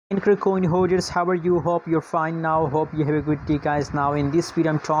Ankr coin holders, how are you? Hope you're fine now. Hope you have a good day, guys. Now in this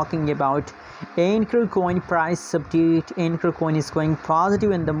video I'm talking about Ankr coin price update. Ankr coin is going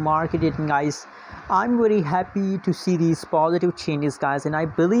positive in the market, and guys, I'm very happy to see these positive changes, guys, and I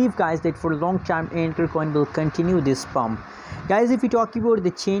believe, guys, that for a long time Ankr coin will continue this pump. Guys, if you talk about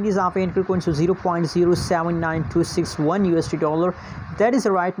the changes of Ankr coin, so 0.079261 USD dollar, that is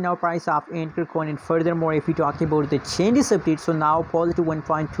the right now price of Ankr coin. And furthermore, if you talk about the changes update, so now positive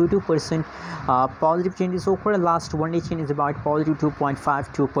 1.22%, positive changes over the last 1 day change is about positive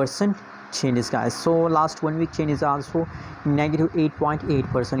 2.52% changes, guys. So last 1 week change is also negative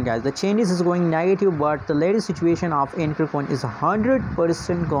 8.8%, guys. The changes is going negative, but the latest situation of Ankr coin is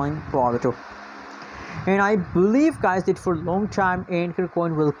 100% going positive. And I believe, guys, that for a long time Ankr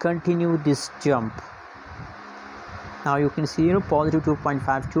coin will continue this jump. Now you can see, positive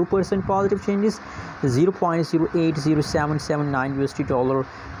 2.52% positive changes, 0.080779 USD dollar.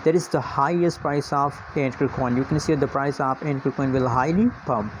 That is the highest price of Ankr coin. You can see the price of Ankr coin will highly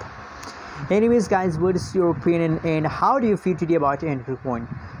pump. Anyways, guys, what is your opinion and how do you feel today about Ankr coin?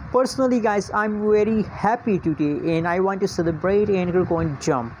 Personally, guys, I'm very happy today and I want to celebrate Ankr coin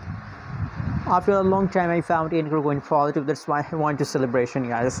jump. After a long time I found Ankr going positive. That's why I want to celebration,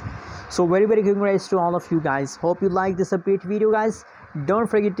 guys. So very congrats to all of you, guys. Hope you like this update video, guys. Don't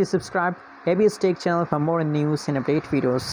forget to subscribe ABS Tech channel for more news and update videos.